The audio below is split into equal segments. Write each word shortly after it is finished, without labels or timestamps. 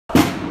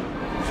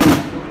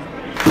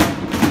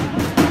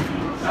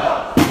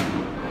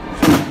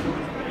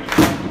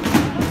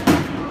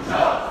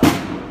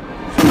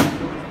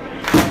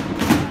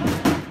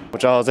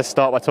Giles, let's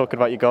start by talking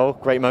about your goal.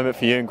 Great moment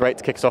for you and great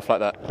to kick us off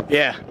like that.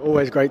 Yeah,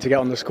 always great to get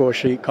on the score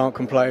sheet. Can't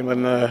complain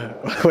when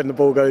the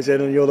ball goes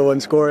in and you're the one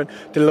scoring.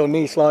 Did a little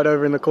knee slide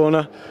over in the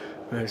corner.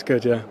 It's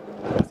good, yeah.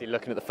 Obviously,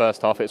 looking at the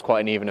first half, it was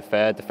quite an even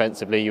affair.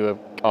 Defensively, you were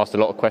asked a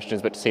lot of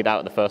questions, but to see that out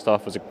in the first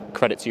half was a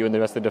credit to you and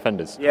the rest of the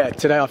defenders. Yeah,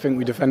 today I think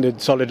we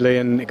defended solidly,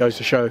 and it goes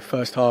to show.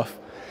 First half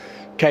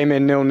came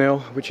in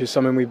 0-0, which is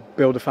something we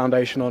build a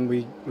foundation on.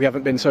 We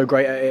haven't been so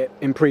great at it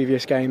in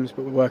previous games,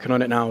 but we're working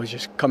on it now. It's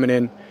just coming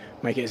in,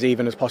 make it as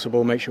even as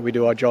possible, make sure we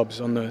do our jobs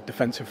on the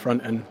defensive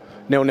front, and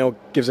 0-0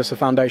 gives us a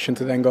foundation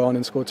to then go on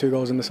and score 2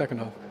 goals in the second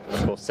half.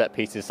 Of course, set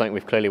pieces is something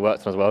we've clearly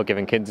worked on as well,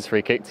 giving Kins'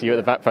 free kick to you at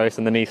the back post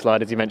and the knee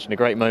slide, as you mentioned, a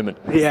great moment.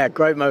 Yeah,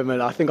 great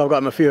moment. I think I've got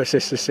him a few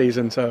assists this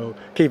season, so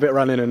keep it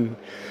running and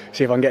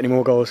see if I can get any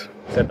more goals.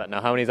 Said that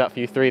now. How many is that for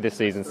you? 3 this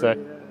season, so?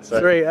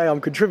 3, hey,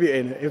 I'm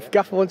contributing. If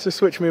Gaffer wants to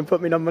switch me and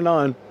put me number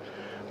 9,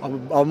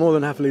 I'll more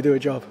than happily do a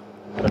job.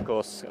 Of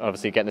course,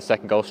 obviously getting the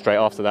second goal straight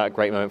after that,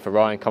 great moment for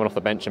Ryan, coming off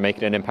the bench and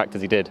making an impact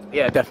as he did.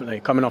 Yeah, definitely.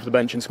 Coming off the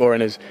bench and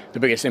scoring is the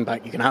biggest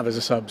impact you can have as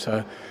a sub.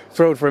 So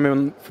thrilled for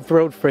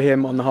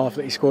him on the half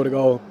that he scored a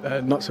goal.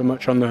 Not so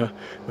much on the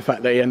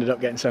fact that he ended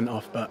up getting sent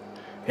off. But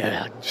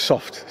yeah,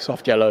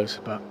 soft yellows,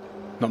 but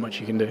not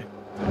much you can do.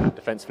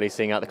 Defensively,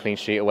 seeing out the clean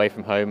sheet away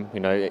from home,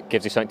 it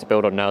gives you something to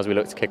build on now as we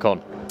look to kick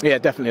on. Yeah,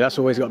 definitely. That's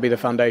always got to be the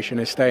foundation,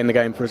 is stay in the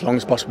game for as long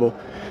as possible,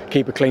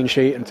 keep a clean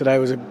sheet. And today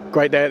was a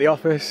great day at the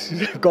office.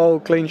 Goal,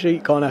 clean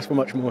sheet, can't ask for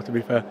much more, to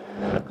be fair.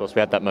 Of course,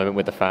 we had that moment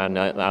with the fan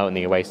out in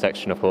the away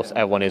section. Of course,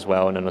 everyone is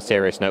well, and on a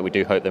serious note, we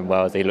do hope them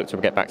well as they look to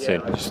get back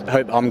soon.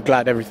 I'm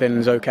glad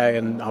everything's okay,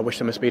 and I wish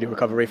them a speedy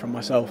recovery from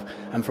myself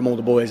and from all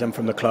the boys and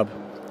from the club.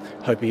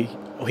 Hope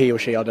he or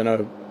she, I don't know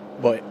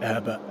what,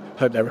 but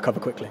hope they recover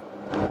quickly.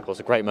 Of course,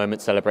 a great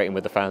moment celebrating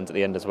with the fans at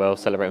the end as well,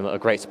 celebrating with a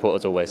great support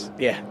as always.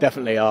 Yeah,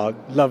 definitely. I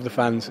love the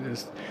fans,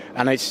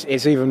 and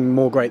it's even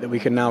more great that we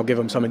can now give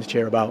them something to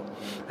cheer about.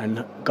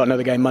 And got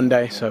another game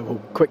Monday, so we'll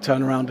quick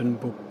turn around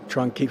and we'll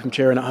try and keep them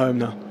cheering at home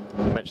now.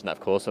 You mentioned that, of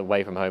course,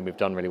 away from home we've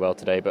done really well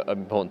today, but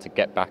important to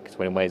get back to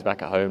winning ways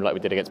back at home like we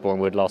did against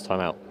Bournemouth last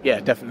time out. Yeah,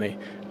 definitely.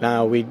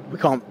 Now we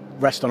can't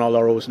rest on our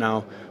laurels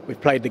now.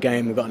 We've played the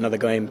game, we've got another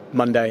game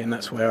Monday, and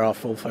that's where our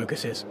full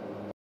focus is.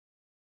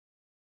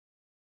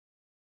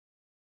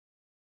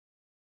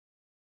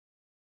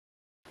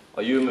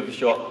 Are you in with a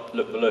shot?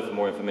 Look below for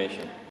more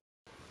information.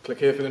 Click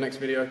here for the next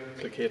video,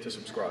 click here to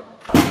subscribe.